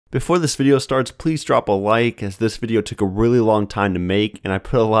Before this video starts, please drop a like, as this video took a really long time to make and I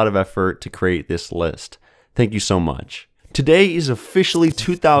put a lot of effort to create this list. Thank you so much. Today is officially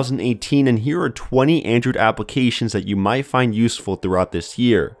 2018 and here are 20 Android applications that you might find useful throughout this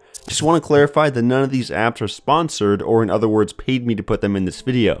year. Just want to clarify that none of these apps are sponsored, or in other words paid me to put them in this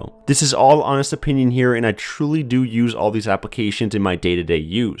video. This is all honest opinion here and I truly do use all these applications in my day-to-day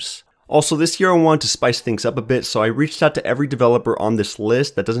use. Also, this year I wanted to spice things up a bit, so I reached out to every developer on this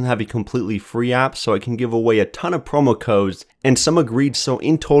list that doesn't have a completely free app so I can give away a ton of promo codes, and some agreed, so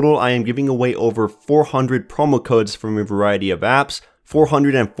in total I am giving away over 400 promo codes from a variety of apps,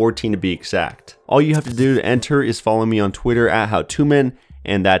 414 to be exact. All you have to do to enter is follow me on Twitter at HowToMen,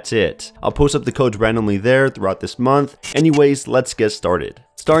 and that's it. I'll post up the codes randomly there throughout this month. Anyways, let's get started.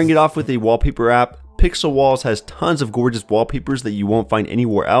 Starting it off with a wallpaper app, Pixel Walls has tons of gorgeous wallpapers that you won't find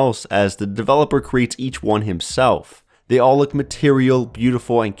anywhere else, as the developer creates each one himself. They all look material,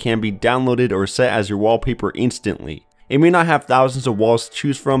 beautiful, and can be downloaded or set as your wallpaper instantly. It may not have thousands of walls to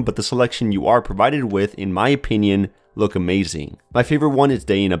choose from, but the selection you are provided with, in my opinion, look amazing. My favorite one is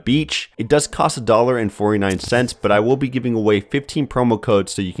Day in a Beach. It does cost $1.49, but I will be giving away 15 promo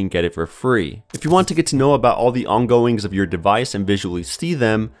codes so you can get it for free. If you want to get to know about all the ongoings of your device and visually see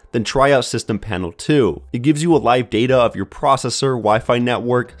them, then try out System Panel 2. It gives you a live data of your processor, Wi-Fi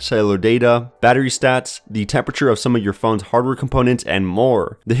network, cellular data, battery stats, the temperature of some of your phone's hardware components, and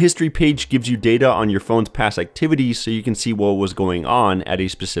more. The history page gives you data on your phone's past activities so you can see what was going on at a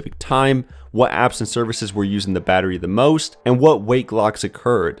specific time, what apps and services were using the battery the most, and what wake locks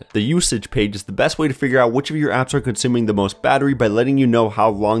occurred. The usage page is the best way to figure out which of your apps are consuming the most battery by letting you know how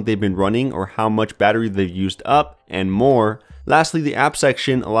long they've been running or how much battery they've used up, and more. Lastly, the app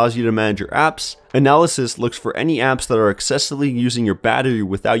section allows you to manage your apps. Analysis looks for any apps that are excessively using your battery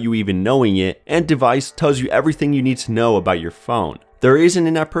without you even knowing it, and Device tells you everything you need to know about your phone. There is an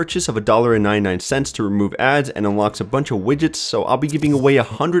in-app purchase of $1.99 to remove ads and unlocks a bunch of widgets, so I'll be giving away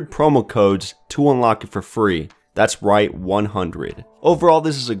 100 promo codes to unlock it for free. That's right, 100. Overall,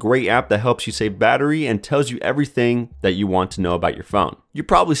 this is a great app that helps you save battery and tells you everything that you want to know about your phone. You've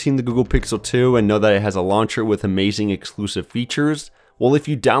probably seen the Google Pixel 2 and know that it has a launcher with amazing exclusive features. Well, if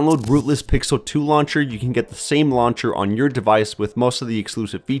you download Rootless Pixel 2 launcher, you can get the same launcher on your device with most of the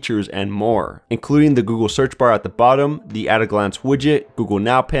exclusive features and more, including the Google search bar at the bottom, the at-a-glance widget, Google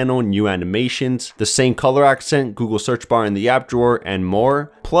Now panel, new animations, the same color accent, Google search bar in the app drawer, and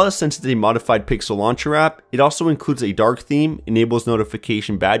more. Plus, since it's a modified Pixel launcher app, it also includes a dark theme, enables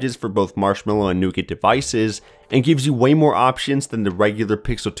notification badges for both Marshmallow and Nougat devices, and gives you way more options than the regular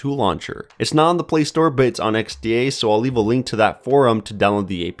Pixel 2 launcher. It's not on the Play Store, but it's on XDA, so I'll leave a link to that forum to download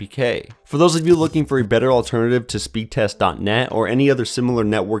the APK. For those of you looking for a better alternative to speedtest.net or any other similar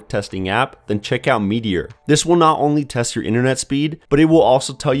network testing app, then check out Meteor. This will not only test your internet speed, but it will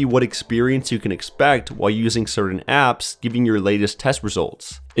also tell you what experience you can expect while using certain apps, giving your latest test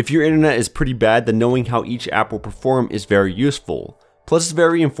results. If your internet is pretty bad, then knowing how each app will perform is very useful. Plus, it's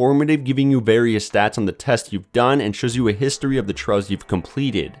very informative, giving you various stats on the tests you've done and shows you a history of the trials you've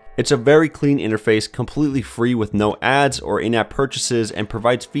completed. It's a very clean interface, completely free with no ads or in-app purchases, and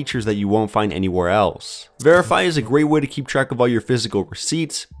provides features that you won't find anywhere else. Verify is a great way to keep track of all your physical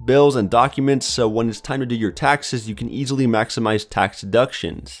receipts, bills, and documents, so when it's time to do your taxes, you can easily maximize tax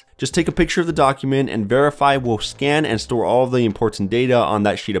deductions. Just take a picture of the document and Verify will scan and store all of the important data on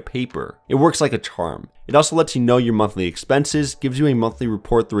that sheet of paper. It works like a charm. It also lets you know your monthly expenses, gives you a monthly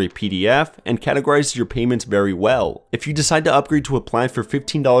report through a PDF, and categorizes your payments very well. If you decide to upgrade to a plan for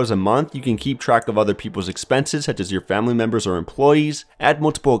 $15 a month, you can keep track of other people's expenses such as your family members or employees, add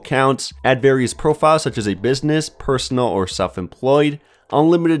multiple accounts, add various profiles such as a business, personal, or self-employed,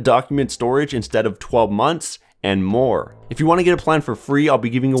 unlimited document storage instead of 12 months, and more. If you want to get a plan for free, I'll be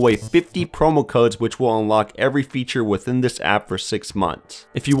giving away 50 promo codes which will unlock every feature within this app for 6 months.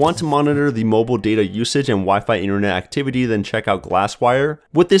 If you want to monitor the mobile data usage and Wi-Fi internet activity, then check out Glasswire.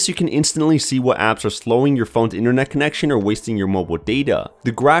 With this, you can instantly see what apps are slowing your phone's internet connection or wasting your mobile data.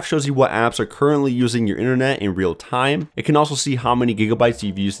 The graph shows you what apps are currently using your internet in real time. It can also see how many gigabytes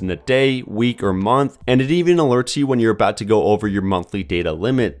you've used in a day, week, or month, and it even alerts you when you're about to go over your monthly data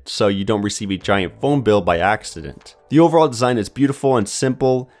limit, so you don't receive a giant phone bill by accident. The overall design is beautiful and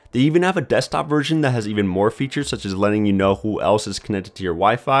simple. They even have a desktop version that has even more features, such as letting you know who else is connected to your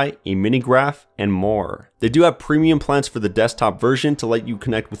Wi-Fi, a mini graph, and more. They do have premium plans for the desktop version to let you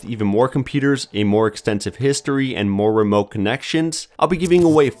connect with even more computers, a more extensive history, and more remote connections. I'll be giving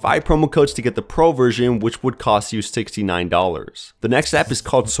away 5 promo codes to get the Pro version, which would cost you $69. The next app is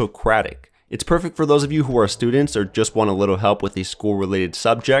called Socratic. It's perfect for those of you who are students or just want a little help with a school-related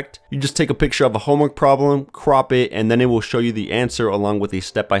subject. You just take a picture of a homework problem, crop it, and then it will show you the answer along with a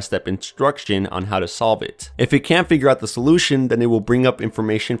step-by-step instruction on how to solve it. If it can't figure out the solution, then it will bring up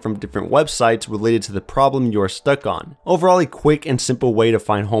information from different websites related to the problem you are stuck on. Overall, a quick and simple way to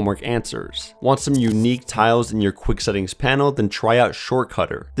find homework answers. Want some unique tiles in your quick settings panel? Then try out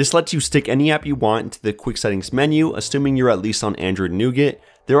Shortcutter. This lets you stick any app you want into the quick settings menu, assuming you're at least on Android Nougat.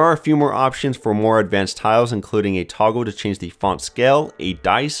 There are a few more options for more advanced tiles, including a toggle to change the font scale, a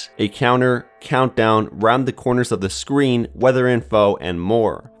dice, a counter, countdown, round the corners of the screen, weather info, and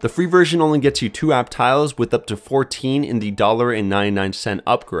more. The free version only gets you 2 app tiles with up to 14 in the $1.99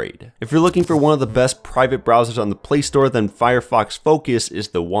 upgrade. If you're looking for one of the best private browsers on the Play Store, then Firefox Focus is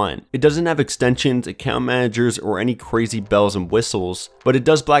the one. It doesn't have extensions, account managers, or any crazy bells and whistles, but it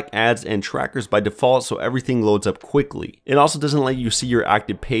does block ads and trackers by default, so everything loads up quickly. It also doesn't let you see your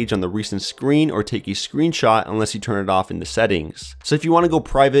active page on the recent screen or take a screenshot unless you turn it off in the settings. So if you want to go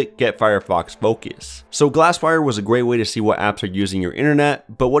private, get Firefox Focus. So Glasswire was a great way to see what apps are using your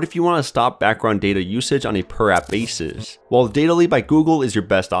internet, but what if you want to stop background data usage on a per app basis? Well, Datally by Google is your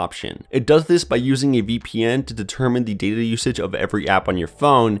best option. It does this by using a VPN to determine the data usage of every app on your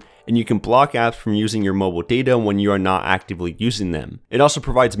phone, and you can block apps from using your mobile data when you are not actively using them. It also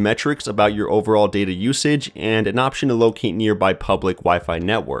provides metrics about your overall data usage and an option to locate nearby public Wi-Fi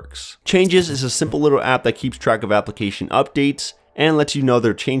networks. Changes is a simple little app that keeps track of application updates and lets you know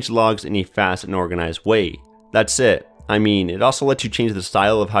their change logs in a fast and organized way. That's it. I mean, it also lets you change the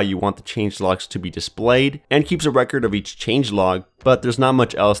style of how you want the change logs to be displayed and keeps a record of each change log, but there's not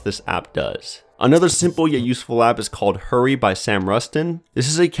much else this app does. Another simple yet useful app is called Hurry by Sam Ruston. This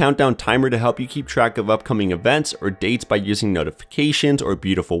is a countdown timer to help you keep track of upcoming events or dates by using notifications or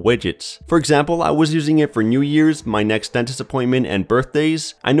beautiful widgets. For example, I was using it for New Year's, my next dentist appointment, and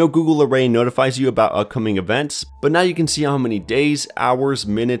birthdays. I know Google Array notifies you about upcoming events, but now you can see how many days, hours,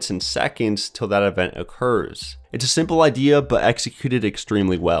 minutes, and seconds till that event occurs. It's a simple idea, but executed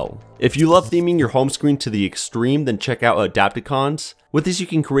extremely well. If you love theming your home screen to the extreme, then check out Adapticons. With this, you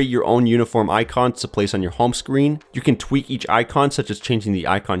can create your own uniform icons to place on your home screen. You can tweak each icon, such as changing the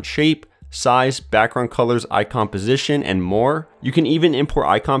icon shape, size, background colors, icon position, and more. You can even import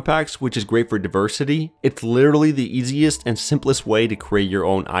icon packs, which is great for diversity. It's literally the easiest and simplest way to create your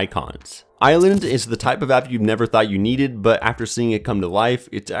own icons. Island is the type of app you've never thought you needed, but after seeing it come to life,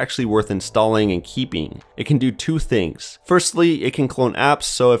 it's actually worth installing and keeping. It can do 2 things. Firstly, it can clone apps,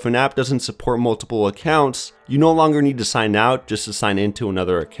 so if an app doesn't support multiple accounts, you no longer need to sign out just to sign into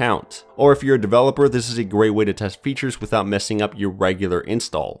another account. Or if you're a developer, this is a great way to test features without messing up your regular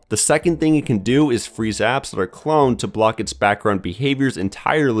install. The second thing it can do is freeze apps that are cloned to block its background behaviors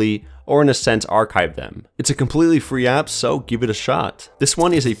entirely, or in a sense archive them. It's a completely free app, so give it a shot. This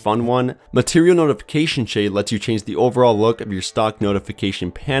one is a fun one. Material Notification Shade lets you change the overall look of your stock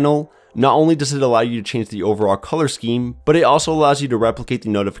notification panel. Not only does it allow you to change the overall color scheme, but it also allows you to replicate the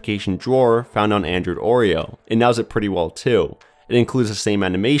notification drawer found on Android Oreo. It nails it pretty well too. It includes the same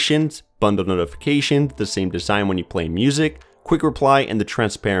animations, bundled notifications, the same design when you play music, quick reply, and the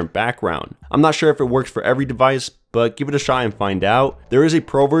transparent background. I'm not sure if it works for every device, but give it a shot and find out. There is a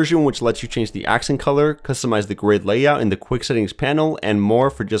pro version which lets you change the accent color, customize the grid layout in the quick settings panel, and more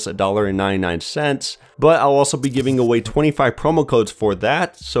for just $1.99. But I'll also be giving away 25 promo codes for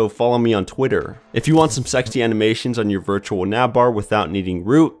that, so follow me on Twitter. If you want some sexy animations on your virtual NavBar without needing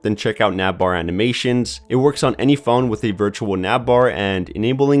root, then check out NavBar Animations. It works on any phone with a virtual NavBar, and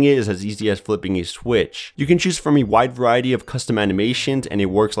enabling it is as easy as flipping a switch. You can choose from a wide variety of custom animations, and it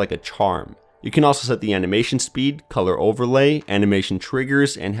works like a charm. You can also set the animation speed, color overlay, animation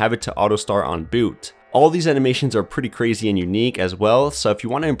triggers, and have it to auto start on boot. All these animations are pretty crazy and unique as well, so if you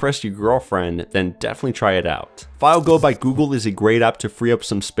want to impress your girlfriend, then definitely try it out. FileGo by Google is a great app to free up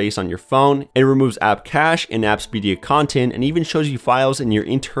some space on your phone. It removes app cache and apps media content and even shows you files in your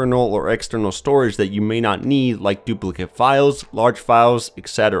internal or external storage that you may not need, like duplicate files, large files,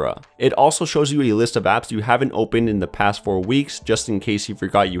 etc. It also shows you a list of apps you haven't opened in the past 4 weeks, just in case you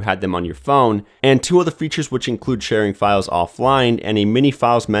forgot you had them on your phone, and 2 other features which include sharing files offline and a mini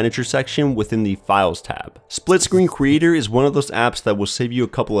files manager section within the Files tab. Split Screen Creator is one of those apps that will save you a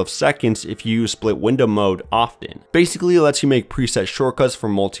couple of seconds if you use split window mode often. Basically, it lets you make preset shortcuts for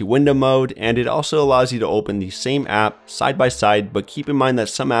multi-window mode, and it also allows you to open the same app side by side, but keep in mind that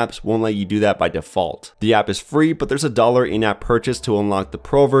some apps won't let you do that by default. The app is free, but there's a $1 in-app purchase to unlock the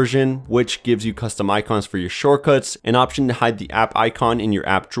Pro version, which gives you custom icons for your shortcuts, an option to hide the app icon in your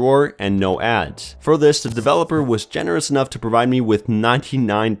app drawer, and no ads. For this, the developer was generous enough to provide me with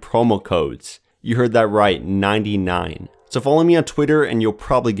 99 promo codes. You heard that right, 99. So follow me on Twitter and you'll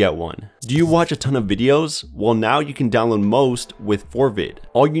probably get one. Do you watch a ton of videos? Well, now you can download most with Forvid.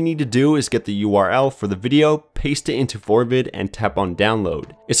 All you need to do is get the URL for the video, paste it into Forvid, and tap on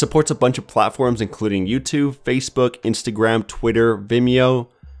download. It supports a bunch of platforms including YouTube, Facebook, Instagram, Twitter, Vimeo.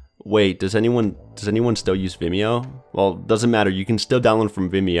 Wait, does anyone still use Vimeo? Well, doesn't matter, you can still download from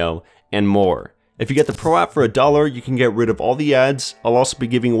Vimeo and more. If you get the Pro app for $1, you can get rid of all the ads. I'll also be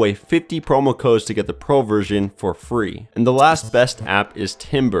giving away 50 promo codes to get the Pro version for free. And the last best app is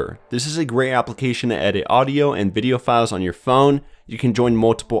Timbre. This is a great application to edit audio and video files on your phone. You can join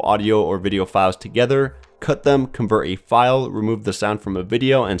multiple audio or video files together, cut them, convert a file, remove the sound from a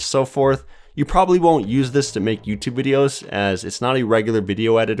video, and so forth. You probably won't use this to make YouTube videos as it's not a regular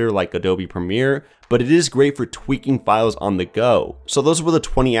video editor like Adobe Premiere, but it is great for tweaking files on the go. So those were the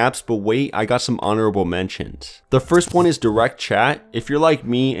 20 apps, but wait, I got some honorable mentions. The first one is Direct Chat. If you're like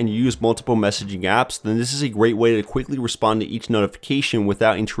me and you use multiple messaging apps, then this is a great way to quickly respond to each notification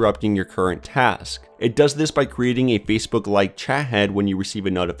without interrupting your current task. It does this by creating a Facebook-like chat head when you receive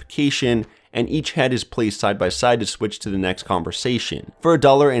a notification, and each head is placed side by side to switch to the next conversation. For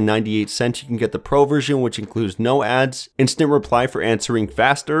 $1.98, you can get the Pro version, which includes no ads, instant reply for answering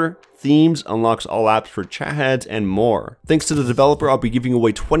faster, themes, unlocks all apps for chat heads, and more. Thanks to the developer, I'll be giving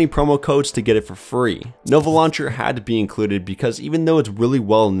away 20 promo codes to get it for free. Nova Launcher had to be included because even though it's really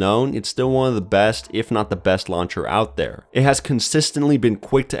well known, it's still one of the best, if not the best launcher out there. It has consistently been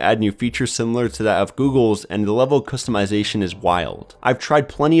quick to add new features similar to that of Google's, and the level of customization is wild. I've tried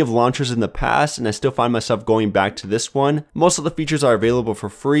plenty of launchers in the past, and I still find myself going back to this one. Most of the features are available for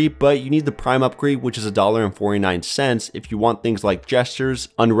free, but you need the Prime upgrade, which is $1.49 if you want things like gestures,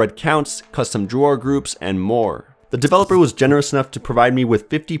 unread counts, custom drawer groups, and more. The developer was generous enough to provide me with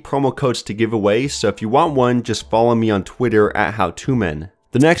 50 promo codes to give away, so if you want one, just follow me on Twitter at HowToMen.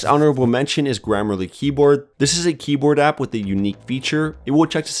 The next honorable mention is Grammarly Keyboard. This is a keyboard app with a unique feature. It will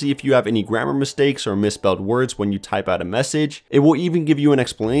check to see if you have any grammar mistakes or misspelled words when you type out a message. It will even give you an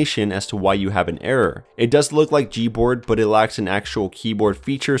explanation as to why you have an error. It does look like Gboard, but it lacks an actual keyboard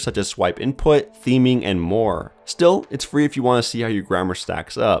feature such as swipe input, theming, and more. Still, it's free if you want to see how your grammar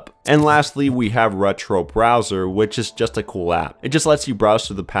stacks up. And lastly, we have RetroBrowser, which is just a cool app. It just lets you browse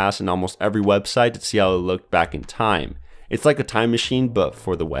through the past in almost every website to see how it looked back in time. It's like a time machine, but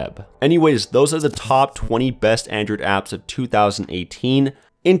for the web. Anyways, those are the top 20 best Android apps of 2018.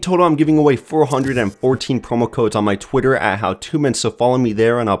 In total, I'm giving away 414 promo codes on my Twitter at HowToMen, so follow me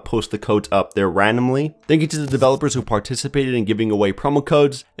there and I'll post the codes up there randomly. Thank you to the developers who participated in giving away promo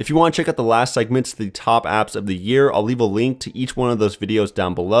codes. If you want to check out the last segments, the top apps of the year, I'll leave a link to each one of those videos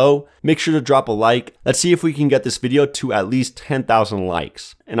down below. Make sure to drop a like. Let's see if we can get this video to at least 10,000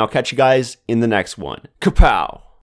 likes. And I'll catch you guys in the next one. Kapow!